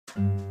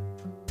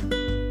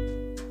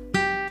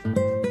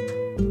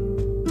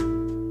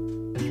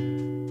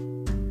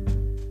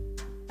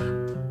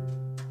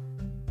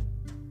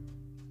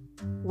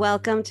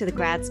Welcome to the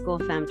Grad School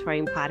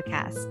Femtoring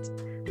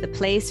Podcast, the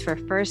place for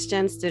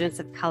first-gen students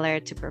of color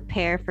to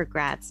prepare for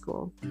grad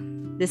school.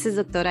 This is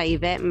Doctora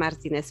Yvette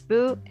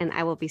Martinez-Fu, and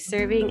I will be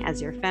serving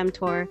as your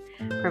femtor,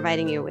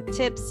 providing you with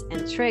tips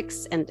and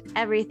tricks and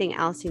everything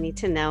else you need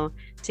to know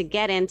to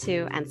get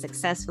into and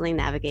successfully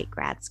navigate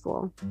grad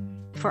school.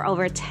 For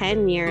over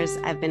 10 years,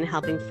 I've been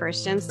helping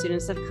first-gen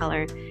students of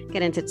color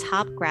get into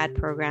top grad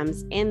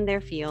programs in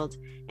their field,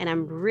 and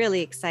I'm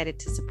really excited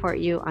to support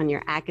you on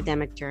your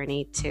academic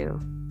journey too.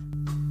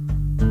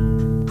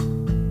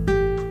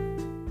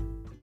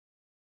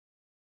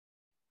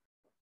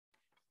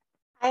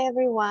 Hi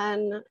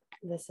everyone,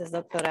 this is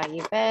Doctora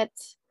Yvette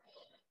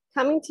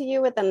coming to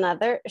you with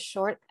another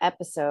short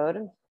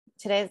episode.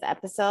 Today's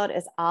episode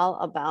is all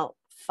about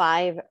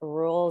 5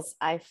 rules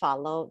I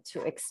follow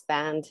to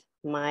expand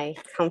my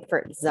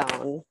comfort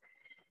zone.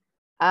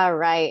 All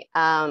right,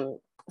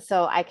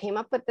 so I came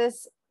up with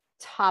this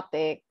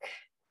topic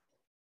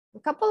a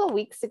couple of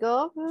weeks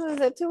ago. Was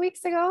it 2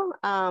 weeks ago?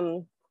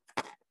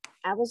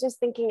 I was just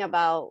thinking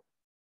about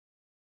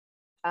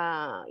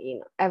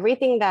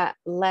everything that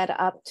led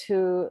up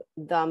to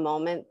the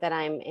moment that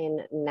I'm in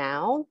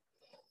now.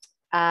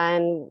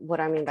 And what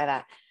I mean by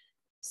that.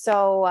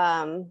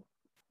 So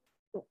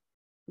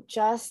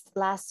just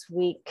last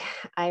week,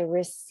 I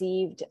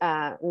received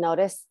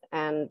notice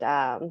and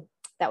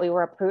that we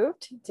were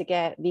approved to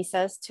get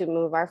visas to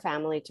move our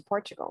family to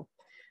Portugal.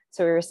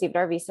 So we received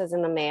our visas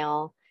in the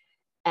mail.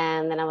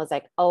 And then I was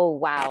like, oh,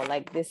 wow,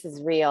 like this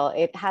is real.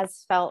 It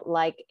has felt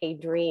like a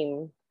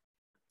dream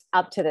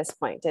up to this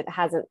point. It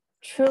hasn't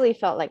truly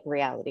felt like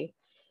reality.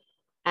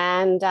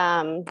 And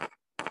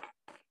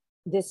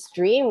this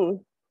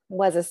dream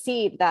was a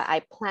seed that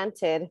I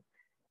planted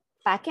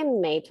back in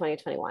May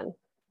 2021.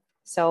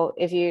 So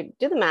if you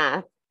do the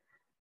math,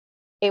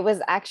 it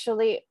was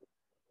actually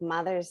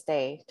Mother's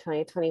Day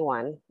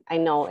 2021. I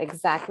know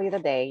exactly the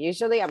day.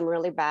 Usually I'm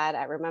really bad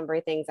at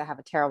remembering things. I have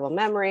a terrible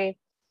memory,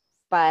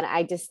 but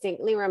I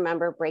distinctly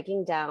remember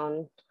breaking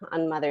down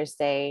on Mother's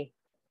Day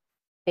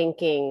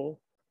thinking,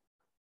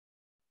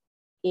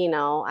 you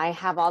know, I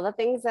have all the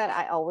things that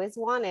I always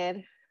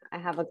wanted. I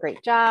have a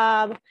great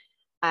job.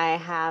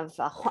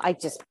 I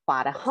just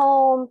bought a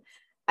home.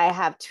 I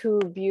have 2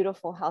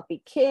 beautiful,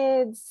 healthy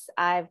kids.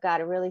 I've got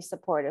a really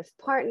supportive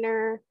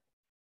partner.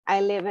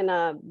 I live in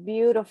a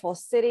beautiful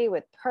city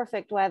with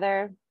perfect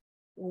weather.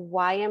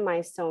 Why am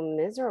I so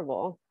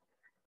miserable?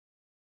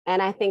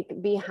 And I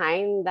think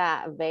behind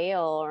that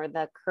veil or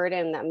the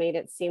curtain that made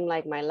it seem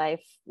like my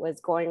life was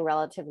going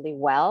relatively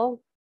well,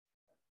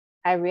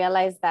 I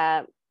realized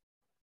that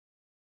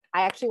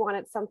I actually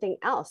wanted something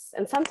else.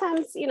 And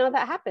sometimes, you know,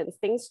 that happens.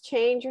 Things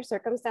change, your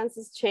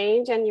circumstances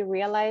change, and you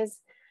realize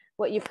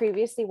what you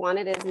previously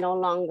wanted is no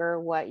longer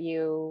what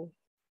you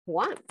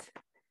want.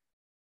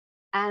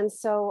 And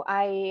so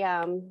I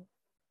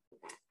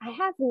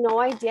had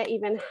no idea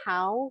even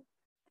how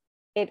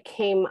it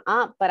came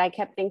up, but I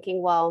kept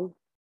thinking, well,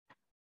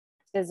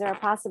 is there a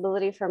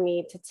possibility for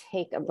me to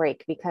take a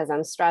break? Because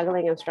I'm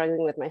struggling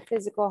with my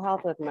physical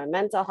health, with my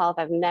mental health.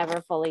 I've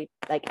never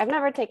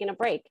taken a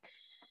break.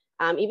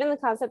 Even the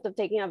concept of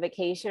taking a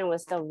vacation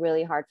was still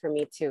really hard for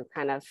me to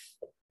kind of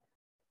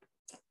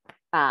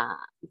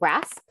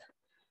grasp.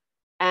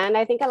 And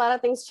I think a lot of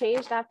things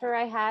changed after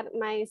I had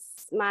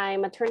my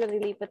maternity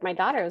leave with my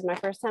daughter. It was my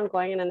first time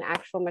going on an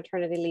actual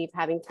maternity leave,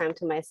 having time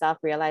to myself,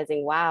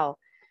 realizing, wow,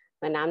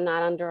 when I'm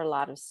not under a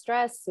lot of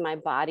stress, my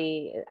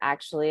body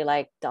actually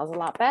like does a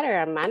lot better.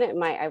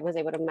 I was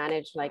able to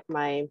manage like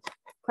my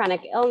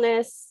chronic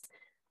illness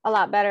a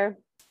lot better.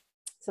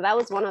 So that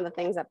was one of the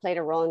things that played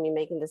a role in me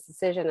making this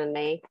decision in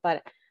May.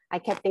 But I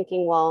kept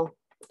thinking, well,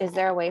 is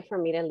there a way for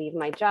me to leave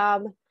my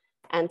job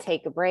and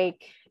take a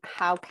break?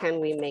 How can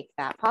we make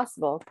that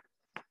possible?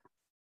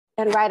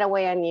 And right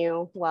away I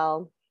knew,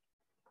 well,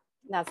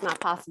 that's not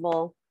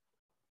possible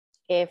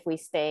if we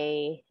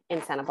stay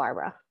in Santa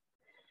Barbara.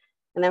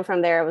 And then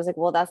from there, it was like,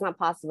 well, that's not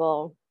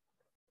possible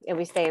if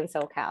we stay in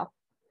SoCal.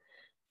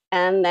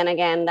 And then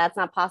again, that's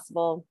not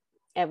possible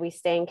if we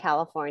stay in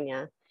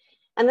California.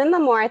 And then the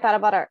more I thought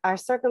about our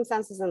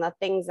circumstances and the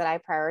things that I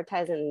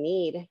prioritize and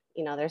need,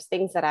 you know, there's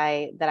things that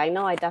I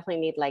know I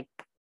definitely need, like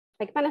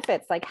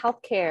benefits, like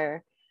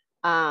healthcare,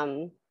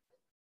 and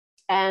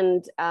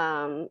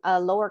a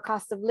lower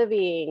cost of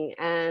living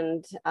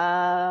and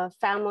a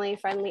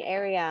family-friendly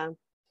area.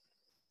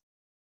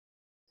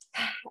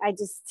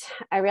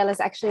 I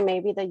realized actually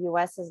maybe the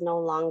US is no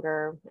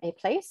longer a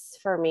place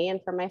for me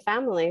and for my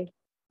family.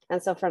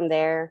 And so from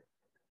there,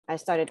 I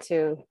started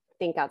to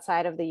think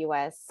outside of the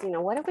US. You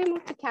know, what if we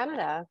moved to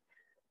Canada?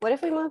 What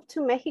if we moved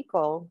to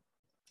Mexico?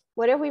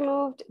 What if we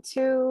moved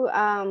to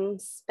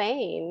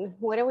Spain?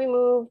 What if we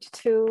moved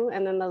to,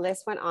 and then the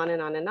list went on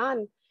and on and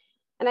on.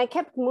 And I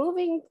kept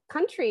moving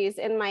countries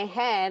in my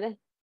head,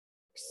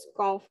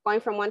 going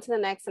from one to the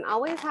next, and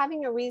always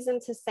having a reason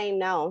to say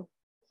no.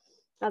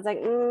 I was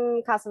like,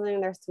 cost of living,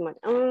 there's too much.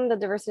 The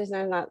diversity is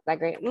not that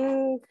great.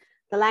 The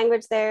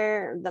language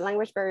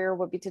barrier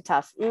would be too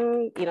tough.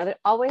 You know, there's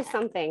always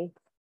something.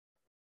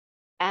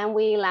 And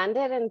we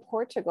landed in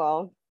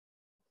Portugal.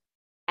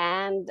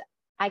 And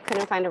I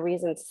couldn't find a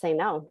reason to say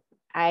no.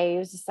 I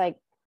was just like,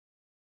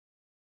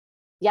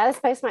 yeah, this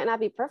place might not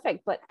be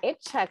perfect, but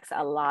it checks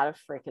a lot of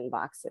freaking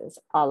boxes,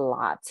 a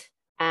lot.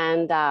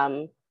 And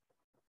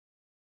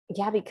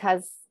yeah,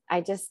 because I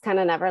just kind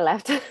of never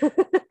left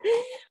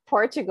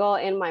Portugal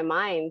in my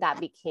mind, that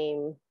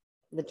became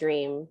the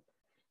dream.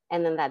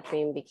 And then that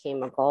dream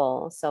became a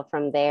goal. So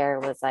from there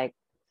it was like,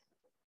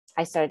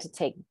 I started to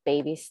take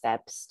baby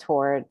steps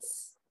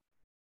towards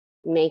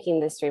making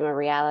this dream a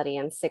reality.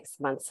 And 6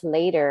 months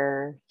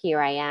later,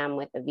 here I am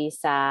with the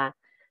visa.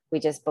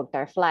 We just booked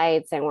our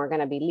flights and we're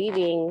going to be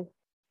leaving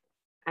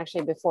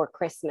actually before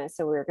Christmas.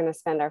 So we were going to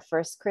spend our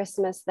first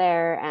Christmas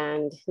there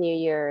and New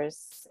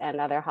Year's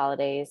and other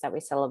holidays that we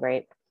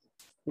celebrate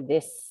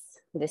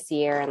this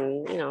year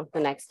and, you know, the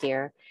next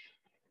year.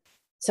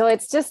 So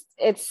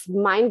it's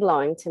mind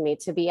blowing to me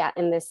to be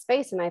in this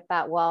space. And I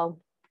thought, well,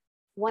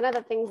 one of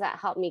the things that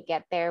helped me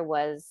get there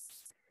was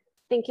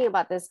thinking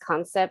about this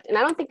concept. And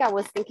I don't think I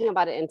was thinking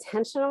about it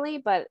intentionally,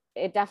 but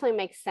it definitely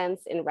makes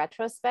sense in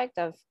retrospect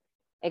of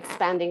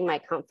expanding my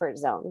comfort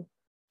zone.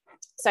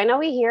 So I know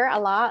we hear a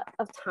lot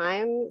of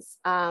times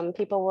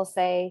people will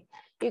say,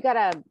 you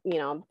gotta, you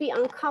know,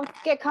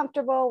 get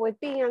comfortable with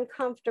being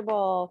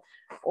uncomfortable,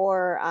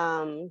 or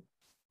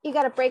you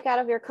gotta break out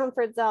of your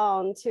comfort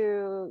zone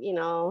to, you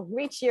know,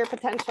 reach your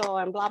potential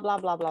and blah, blah,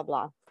 blah, blah,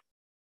 blah.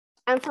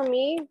 And for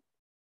me,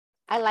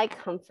 I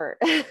like comfort.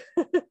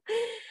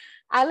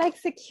 I like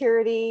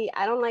security.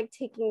 I don't like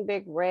taking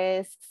big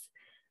risks.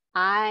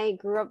 I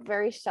grew up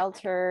very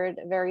sheltered,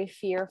 very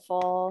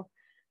fearful.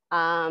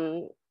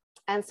 And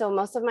so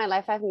most of my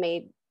life, I've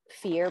made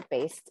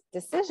fear-based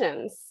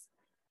decisions.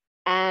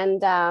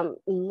 And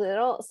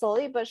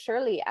slowly but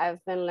surely,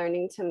 I've been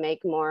learning to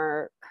make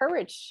more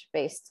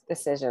courage-based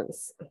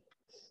decisions.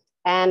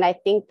 And I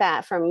think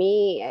that for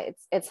me,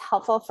 it's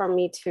helpful for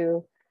me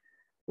to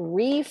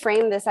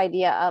reframe this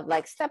idea of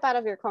like step out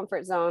of your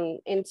comfort zone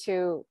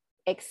into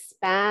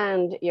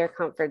expand your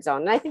comfort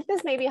zone. And I think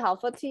this may be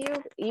helpful to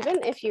you,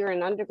 even if you're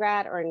in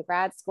undergrad or in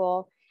grad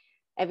school.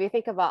 If you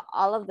think about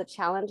all of the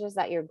challenges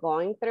that you're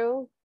going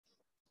through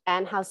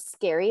and how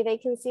scary they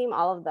can seem,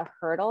 all of the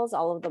hurdles,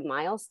 all of the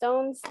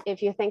milestones,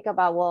 if you think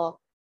about,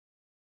 well,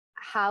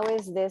 how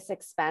is this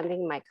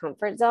expanding my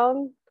comfort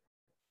zone?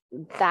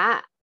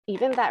 That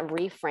even that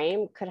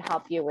reframe could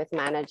help you with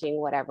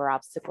managing whatever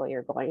obstacle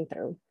you're going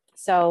through.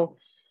 So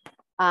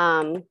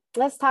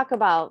let's talk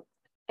about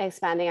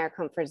expanding our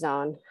comfort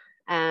zone.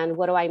 And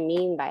what do I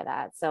mean by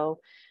that? So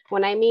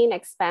when I mean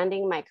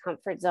expanding my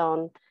comfort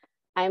zone,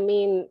 I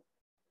mean,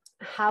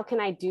 how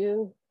can I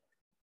do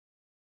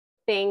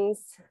things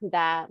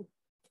that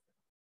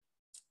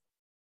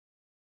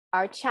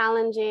are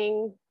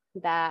challenging,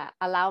 that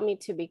allow me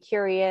to be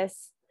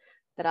curious,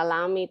 that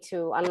allow me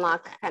to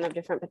unlock kind of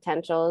different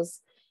potentials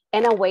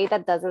in a way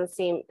that doesn't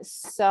seem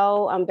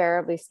so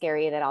unbearably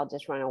scary that I'll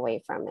just run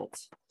away from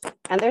it.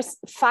 And there's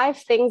 5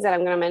 things that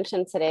I'm going to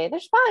mention today.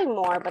 There's probably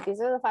more, but these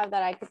are the 5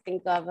 that I could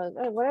think of.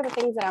 What are the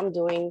things that I'm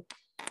doing,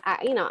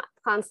 you know,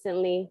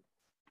 constantly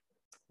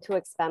to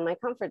expand my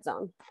comfort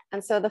zone?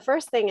 And so the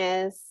first thing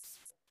is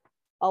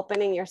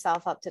opening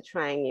yourself up to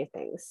trying new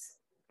things.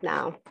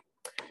 Now,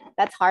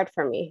 that's hard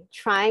for me.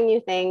 Trying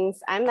new things.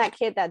 I'm that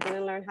kid that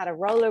didn't learn how to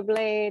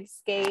rollerblade,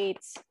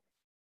 skate,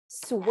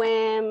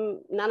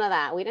 swim, none of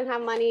that. We didn't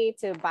have money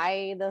to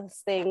buy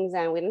those things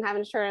and we didn't have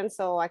insurance.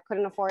 So I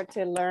couldn't afford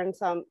to learn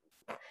some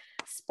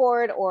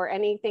sport or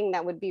anything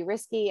that would be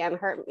risky and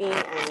hurt me.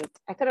 And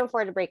I couldn't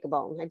afford to break a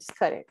bone. I just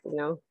couldn't, you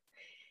know?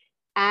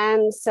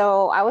 And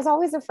so I was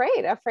always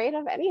afraid of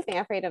anything,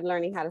 afraid of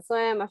learning how to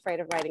swim, afraid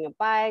of riding a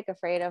bike,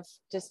 afraid of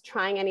just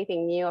trying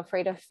anything new,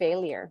 afraid of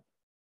failure.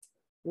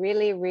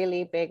 Really,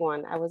 really big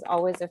one. I was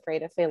always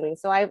afraid of failing.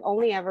 So I've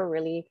only ever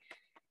really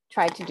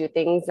tried to do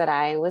things that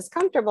I was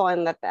comfortable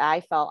in, that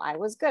I felt I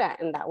was good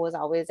at. And that was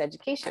always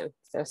education.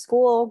 So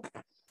school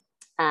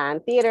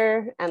and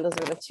theater. And those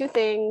were the 2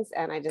 things.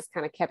 And I just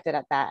kind of kept it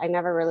at that. I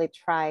never really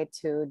tried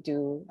to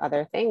do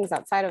other things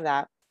outside of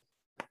that.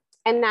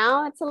 And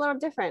now it's a little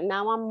different.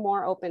 Now I'm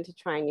more open to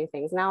trying new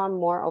things. Now I'm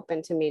more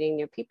open to meeting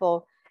new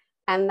people.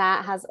 And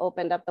that has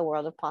opened up the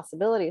world of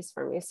possibilities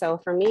for me. So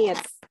for me,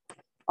 it's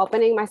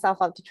opening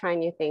myself up to trying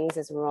new things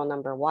is rule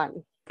number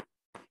 1.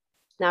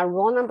 Now,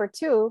 rule number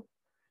 2,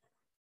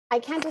 I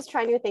can't just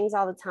try new things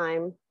all the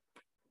time.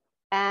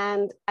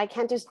 And I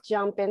can't just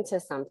jump into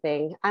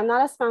something. I'm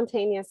not a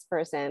spontaneous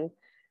person.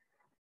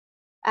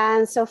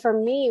 And so for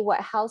me,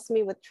 what helps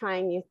me with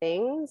trying new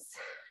things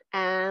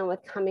and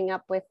with coming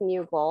up with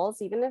new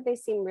goals, even if they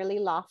seem really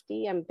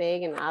lofty and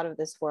big and out of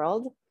this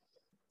world,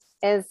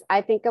 is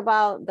I think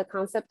about the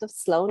concept of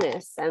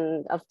slowness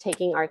and of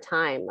taking our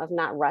time, of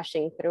not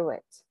rushing through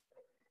it.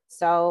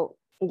 So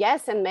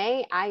yes, in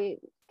May, I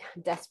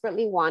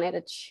desperately wanted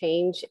a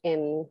change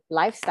in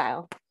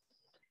lifestyle.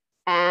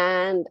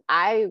 And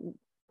I'm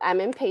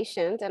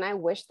impatient and I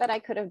wish that I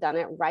could have done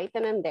it right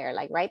then and there,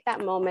 like right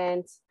that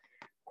moment,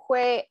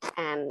 quit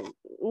and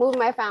move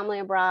my family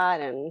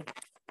abroad and,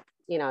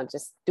 you know,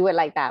 just do it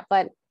like that.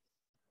 But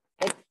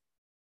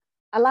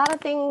a lot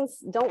of things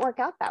don't work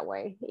out that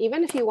way.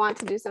 Even if you want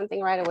to do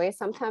something right away,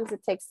 sometimes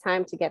it takes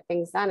time to get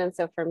things done. And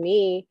so for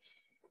me,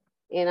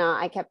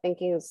 I kept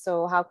thinking,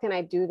 so how can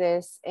I do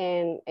this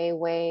in a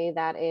way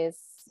that is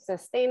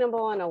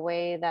sustainable, in a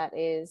way that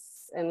is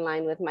in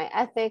line with my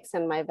ethics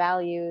and my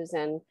values?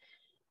 And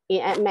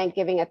it meant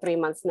giving a 3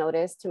 months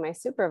notice to my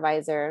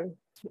supervisor.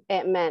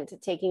 It meant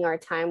taking our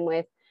time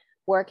with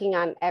working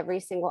on every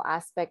single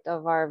aspect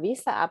of our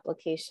visa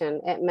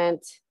application. It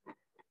meant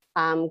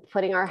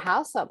putting our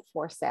house up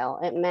for sale.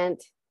 It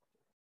meant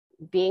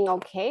being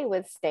okay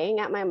with staying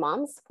at my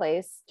mom's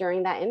place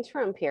during that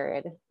interim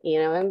period,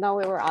 even though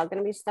we were all going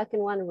to be stuck in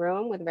one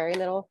room with very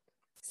little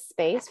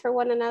space for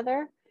one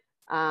another,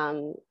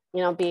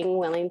 being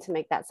willing to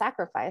make that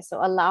sacrifice. So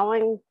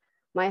allowing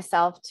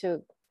myself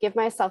to give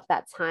myself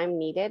that time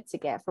needed to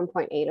get from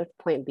point A to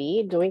point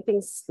B, doing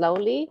things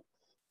slowly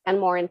and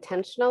more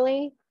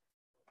intentionally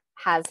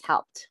has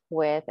helped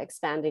with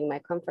expanding my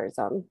comfort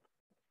zone.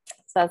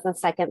 So that's the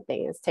second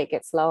thing, is take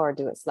it slow or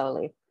do it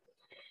slowly.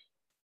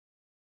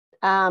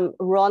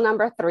 Rule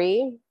number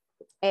 3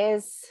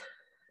 is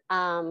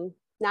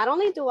not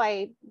only do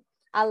I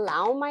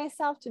allow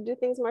myself to do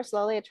things more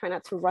slowly, I try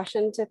not to rush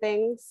into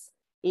things,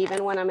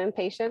 even when I'm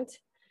impatient.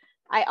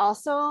 I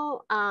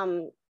also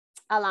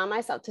allow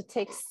myself to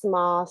take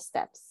small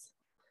steps.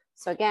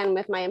 So again,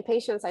 with my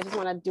impatience, I just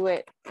want to do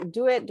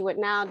it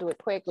now, do it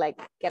quick, like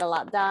get a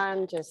lot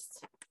done,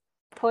 just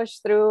push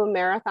through,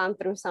 marathon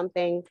through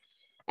something.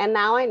 And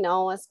now I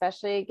know,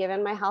 especially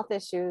given my health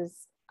issues,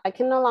 I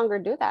can no longer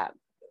do that.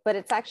 But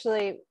it's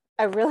actually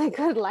a really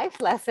good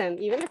life lesson.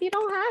 Even if you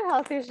don't have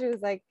health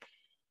issues, like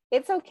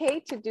it's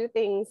okay to do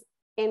things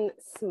in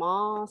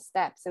small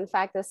steps. In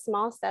fact, the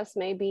small steps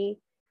may be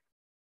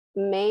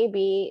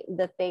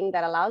the thing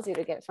that allows you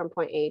to get from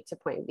point A to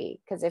point B.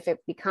 Because if it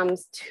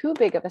becomes too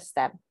big of a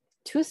step,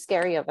 too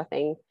scary of a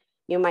thing,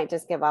 you might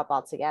just give up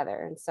altogether.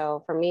 And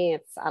so for me,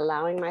 it's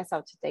allowing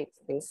myself to take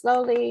things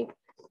slowly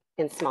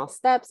in small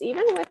steps,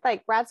 even with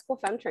like grad school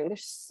femtoring.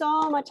 There's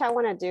so much I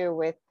want to do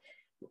with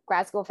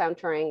grad school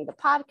femtoring, the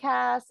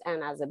podcast,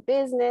 and as a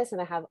business. And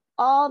I have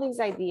all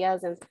these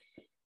ideas, and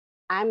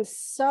I'm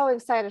so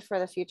excited for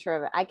the future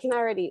of it. I can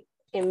already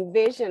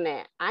envision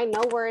it. I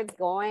know where it's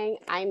going.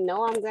 I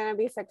know I'm going to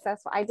be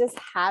successful. I just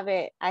have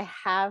it. I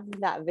have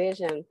that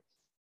vision,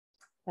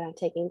 but I'm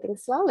taking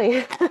things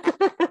slowly.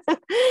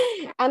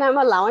 And I'm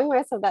allowing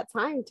myself that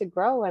time to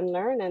grow and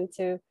learn and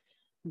to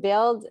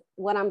build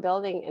what I'm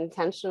building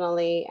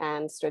intentionally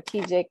and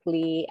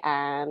strategically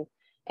and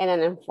in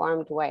an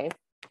informed way.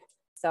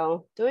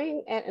 So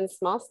doing it in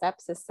small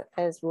steps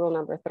is rule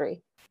number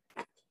 3.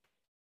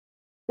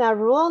 Now,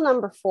 rule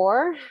number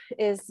 4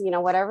 is,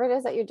 whatever it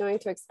is that you're doing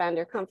to expand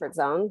your comfort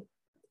zone,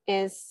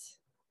 is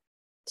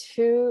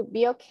to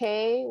be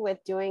okay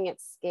with doing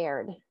it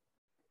scared.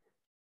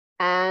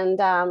 And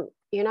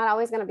you're not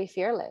always going to be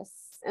fearless.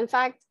 In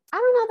fact, I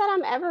don't know that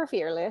I'm ever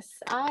fearless.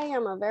 I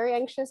am a very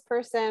anxious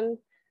person.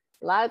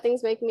 A lot of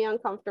things make me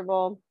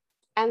uncomfortable.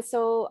 And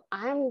so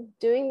I'm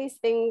doing these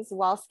things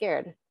while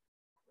scared.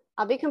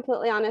 I'll be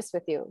completely honest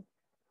with you.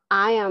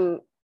 I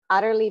am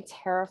utterly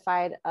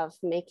terrified of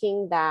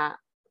making that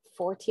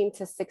 14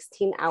 to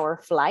 16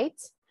 hour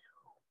flight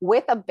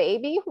with a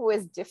baby who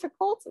is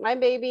difficult. My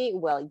baby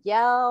will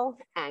yell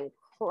and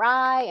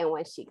cry. And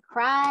when she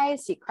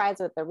cries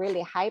with a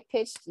really high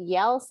pitched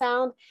yell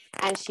sound,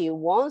 and she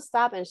won't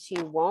stop and she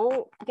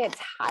won't get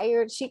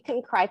tired. She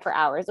can cry for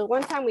hours. So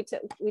one time we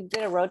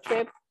did a road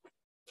trip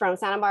from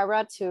Santa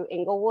Barbara to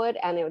Inglewood,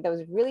 and there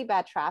was really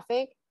bad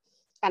traffic.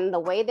 And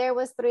the way there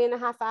was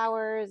 3.5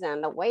 hours,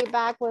 and the way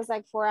back was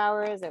like 4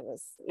 hours. There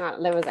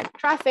was like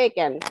traffic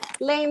and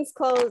lanes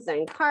closed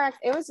and car.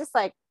 It was just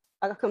like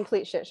a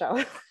complete shit show.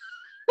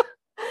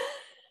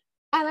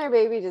 And our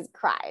baby just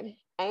cried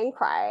and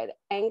cried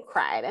and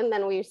cried. And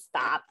then we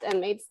stopped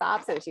and made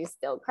stops, and she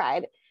still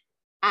cried.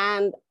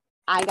 And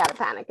I got a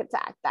panic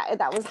attack.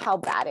 That was how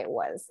bad it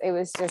was. It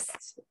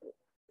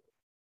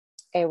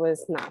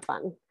was not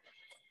fun.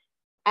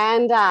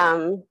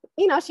 And,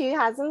 she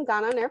hasn't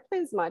gone on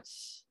airplanes much.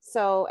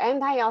 So,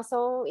 and I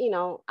also,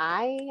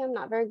 I am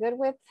not very good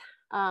with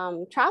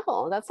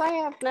travel. That's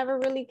why I've never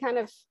really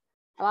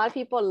a lot of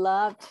people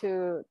love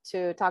to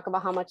talk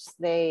about how much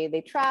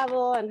they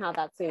travel and how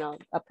that's,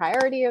 a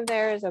priority of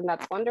theirs. And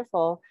that's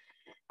wonderful.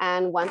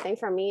 And one thing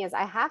for me is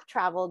I have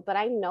traveled, but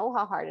I know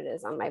how hard it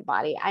is on my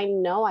body. I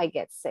know I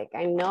get sick.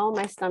 I know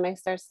my stomach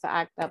starts to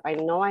act up. I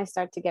know I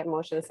start to get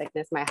motion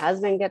sickness. My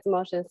husband gets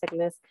motion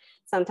sickness,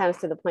 sometimes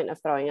to the point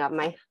of throwing up.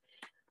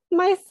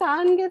 My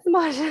son gets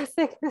motion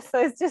sickness. So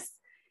it's just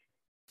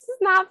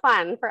not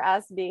fun for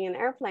us being in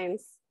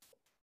airplanes.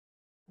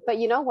 But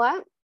you know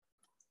what?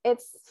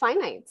 It's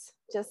finite.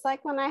 Just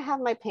like when I have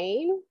my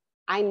pain,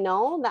 I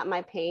know that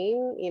my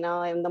pain, in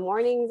the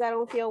mornings I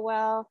don't feel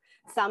well.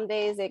 Some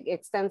days it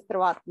extends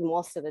throughout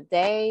most of the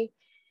day.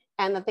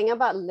 And the thing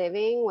about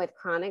living with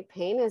chronic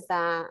pain is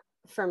that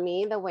for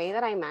me, the way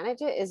that I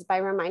manage it is by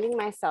reminding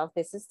myself,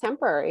 this is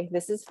temporary,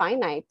 this is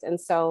finite. And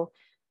so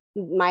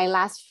my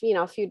last,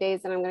 few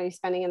days that I'm going to be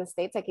spending in the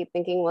States, I keep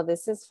thinking, well,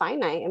 this is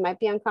finite. It might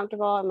be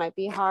uncomfortable. It might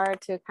be hard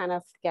to kind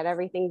of get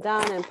everything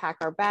done and pack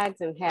our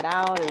bags and head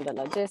out and the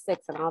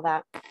logistics and all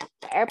that.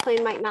 The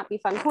airplane might not be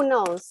fun. Who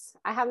knows?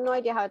 I have no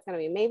idea how it's going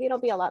to be. Maybe it'll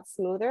be a lot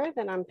smoother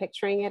than I'm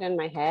picturing it in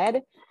my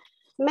head.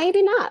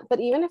 Maybe not. But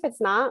even if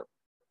it's not,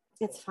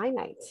 it's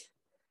finite.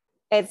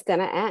 It's going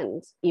to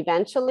end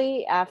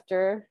eventually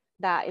after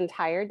that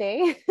entire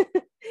day.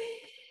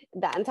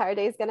 That entire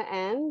day is going to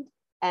end.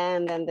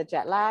 And then the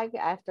jet lag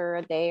after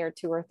a day or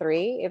 2 or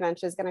 3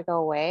 eventually is going to go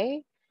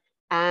away.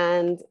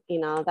 And,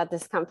 that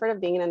discomfort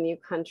of being in a new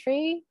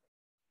country,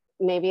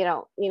 maybe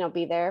it'll,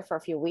 be there for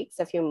a few weeks,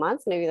 a few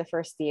months, maybe the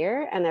first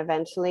year, and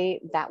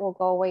eventually that will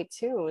go away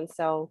too. And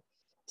so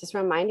just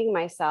reminding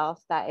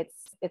myself that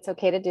it's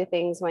okay to do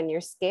things when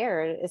you're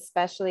scared,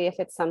 especially if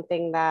it's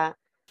something that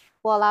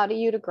will allow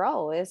you to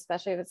grow,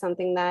 especially if it's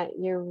something that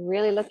you're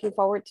really looking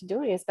forward to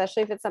doing,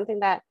 especially if it's something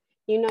that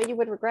you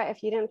would regret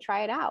if you didn't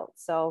try it out.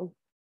 So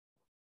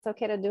it's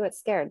okay to do it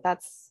scared.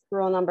 That's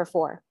rule number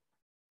 4.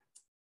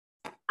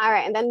 All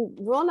right. And then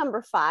rule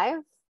number 5,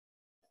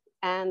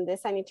 and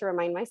this I need to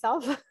remind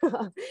myself,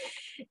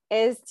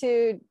 is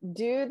to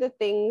do the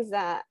things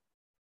that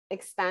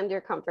expand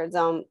your comfort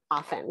zone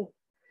often.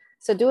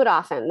 So do it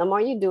often. The more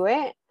you do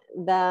it,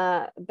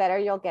 the better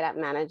you'll get at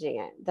managing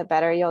it. The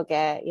better you'll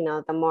get,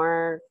 the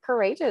more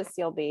courageous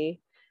you'll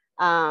be.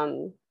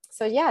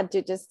 So yeah,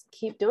 just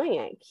keep doing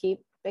it.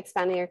 Keep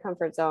expanding your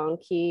comfort zone.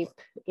 Keep,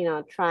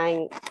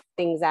 trying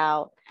things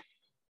out.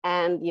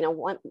 And,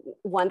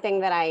 one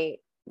thing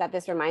that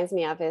this reminds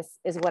me of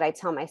is what I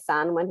tell my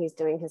son when he's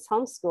doing his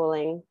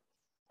homeschooling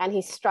and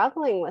he's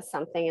struggling with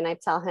something. And I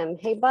tell him,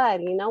 hey,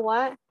 bud, you know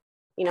what?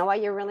 You know why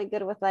you're really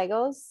good with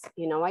Legos?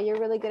 You know why you're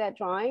really good at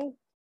drawing?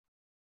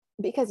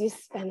 Because you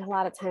spend a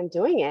lot of time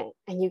doing it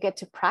and you get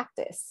to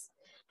practice,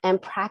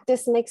 and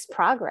practice makes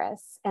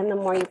progress. And the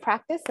more you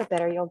practice, the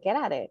better you'll get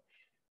at it.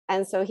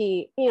 And so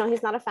he's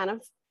not a fan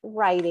of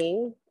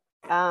writing.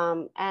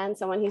 And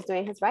so when he's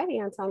doing his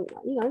writing, I tell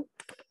him,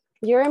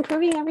 you're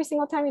improving every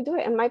single time you do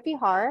it. It might be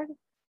hard,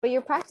 but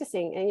you're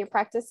practicing, and your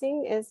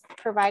practicing is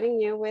providing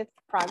you with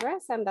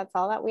progress. And that's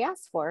all that we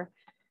ask for.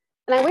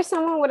 And I wish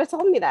someone would have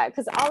told me that,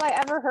 because all I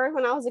ever heard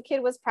when I was a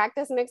kid was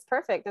practice makes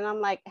perfect. And I'm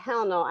like,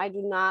 hell no, I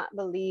do not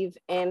believe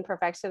in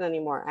perfection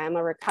anymore. I'm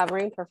a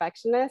recovering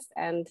perfectionist,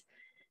 and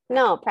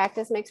no,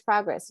 practice makes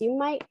progress. You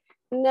might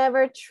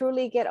never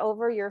truly get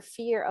over your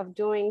fear of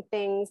doing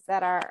things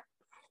that are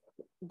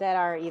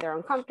either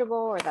uncomfortable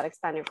or that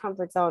expand your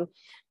comfort zone.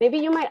 Maybe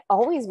you might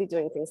always be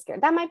doing things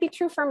scared. That might be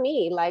true for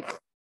me. Like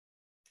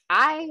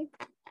I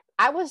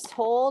was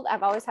told,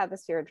 I've always had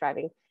this fear of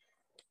driving.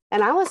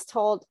 And I was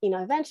told,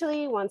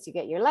 eventually once you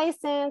get your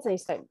license and you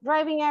start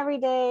driving every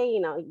day,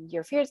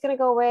 your fear is going to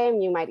go away,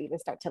 and you might even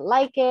start to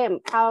like it,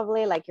 and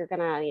probably like you're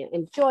going to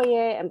enjoy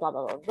it, and blah,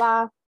 blah, blah,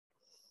 blah.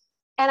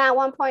 And at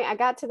one point I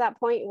got to that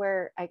point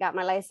where I got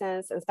my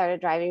license and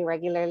started driving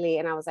regularly.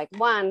 And I was like,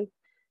 1,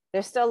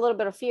 there's still a little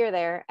bit of fear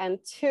there. And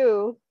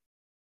 2,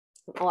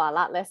 well, a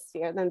lot less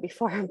fear than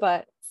before,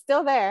 but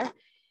still there.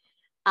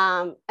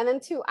 And then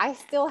 2, I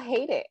still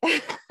hate it.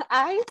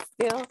 I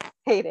still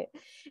hate it.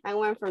 I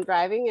went from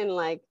driving in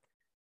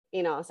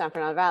San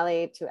Fernando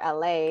Valley to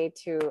LA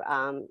to,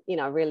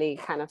 really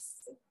kind of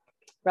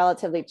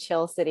relatively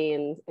chill city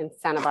in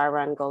Santa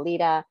Barbara and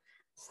Goleta.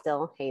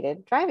 Still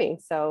hated driving.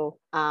 So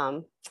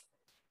what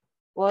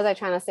was I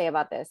trying to say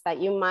about this?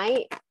 That you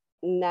might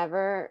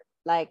never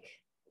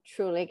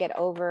truly get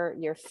over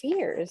your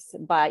fears,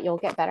 but you'll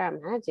get better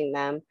at managing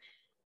them.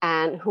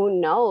 And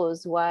who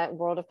knows what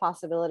world of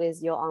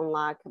possibilities you'll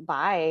unlock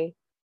by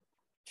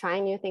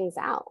trying new things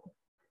out.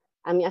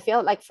 I mean, I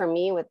feel like for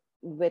me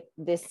with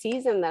this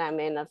season that I'm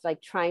in of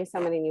trying so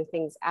many new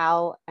things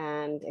out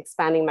and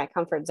expanding my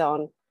comfort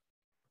zone,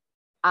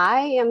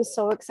 I am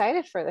so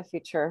excited for the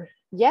future.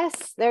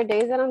 Yes, there are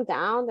days that I'm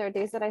down, there are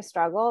days that I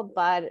struggle,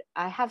 but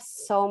I have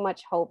so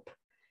much hope.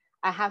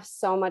 I have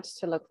so much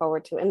to look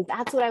forward to. And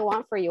that's what I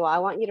want for you. I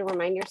want you to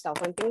remind yourself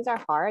when things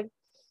are hard,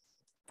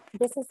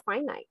 this is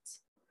finite.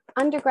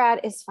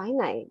 Undergrad is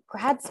finite.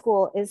 Grad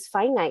school is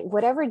finite.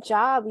 Whatever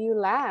job you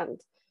land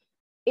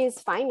is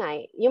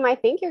finite. You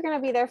might think you're going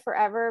to be there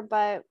forever,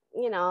 but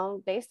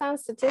based on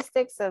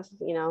statistics of,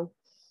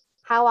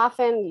 how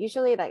often,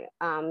 usually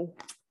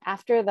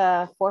after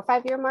the 4 or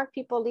 5 year mark,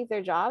 people leave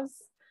their jobs.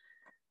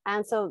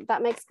 And so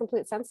that makes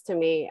complete sense to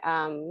me.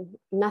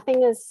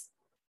 Nothing,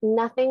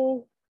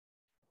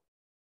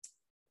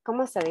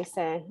 ¿cómo se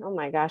dice? Oh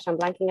my gosh, I'm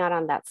blanking out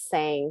on that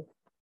saying.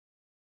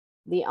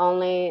 The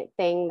only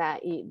thing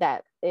that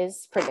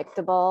is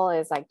predictable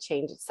is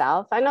change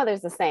itself. I know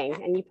there's a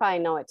saying, and you probably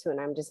know it too, and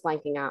I'm just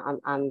blanking out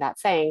on that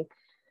saying.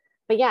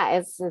 But yeah,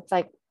 it's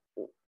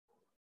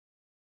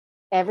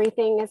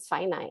everything is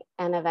finite,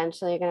 and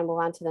eventually you're going to move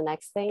on to the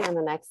next thing and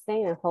the next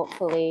thing, and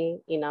hopefully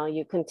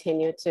you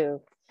continue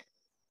to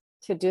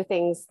do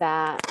things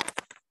that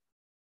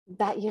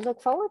you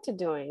look forward to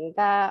doing,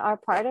 that are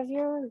part of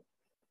your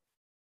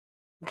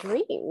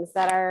dreams,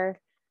 that are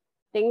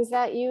things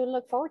that you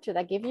look forward to,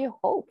 that give you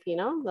hope.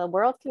 The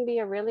world can be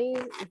a really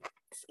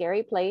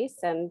scary place,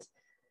 and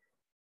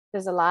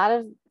there's a lot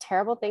of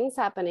terrible things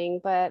happening,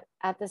 but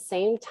at the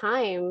same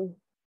time,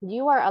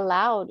 you are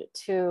allowed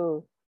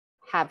to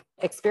have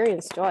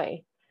experienced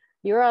joy.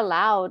 You're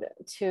allowed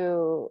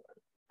to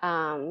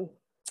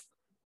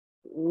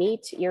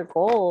meet your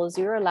goals.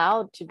 You're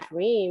allowed to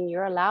dream.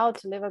 You're allowed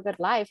to live a good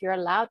life. You're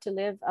allowed to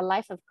live a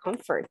life of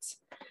comfort.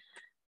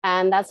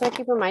 And that's what I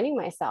keep reminding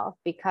myself,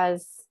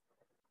 because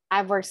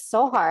I've worked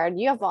so hard.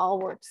 You have all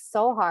worked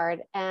so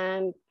hard,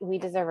 and we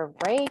deserve a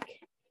break.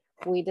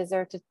 We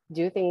deserve to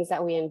do things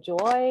that we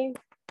enjoy.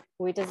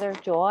 We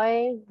deserve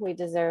joy. We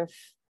deserve,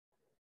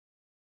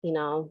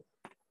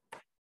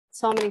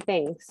 so many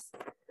things.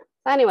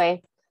 So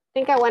anyway, I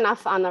think I went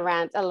off on the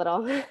rant a little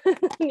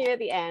near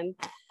the end.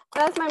 So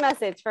that's my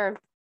message for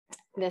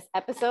this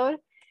episode,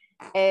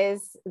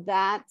 is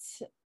that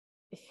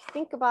if you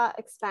think about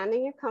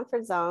expanding your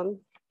comfort zone,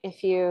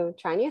 if you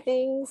try new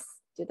things,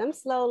 do them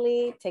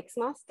slowly, take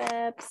small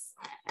steps,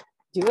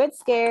 do it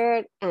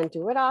scared, and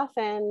do it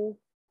often,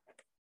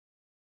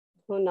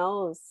 who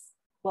knows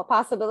what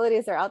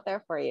possibilities are out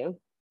there for you.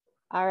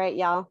 All right,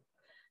 y'all.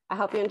 I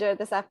hope you enjoyed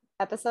this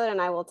episode,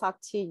 and I will talk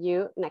to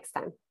you next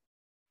time.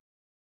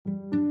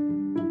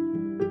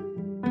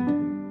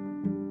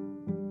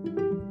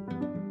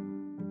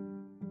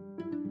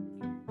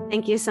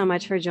 Thank you so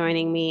much for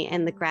joining me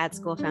in the Grad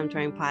School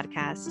Femtoring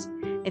podcast.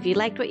 If you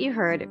liked what you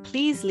heard,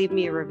 please leave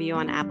me a review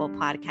on Apple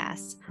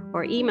Podcasts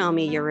or email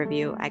me your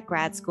review at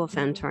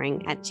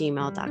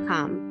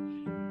gradschoolfemtoring@gmail.com.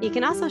 You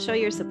can also show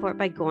your support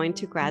by going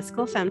to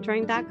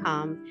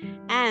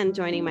gradschoolfemtoring.com and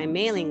joining my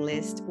mailing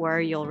list, where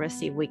you'll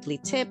receive weekly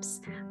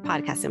tips,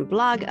 podcast and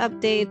blog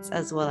updates,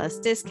 as well as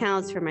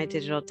discounts for my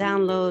digital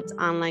downloads,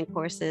 online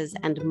courses,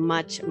 and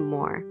much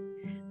more.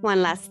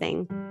 One last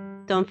thing.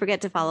 Don't forget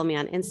to follow me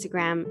on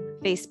Instagram,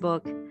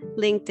 Facebook,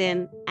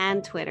 LinkedIn,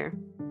 and Twitter.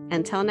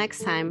 Until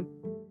next time.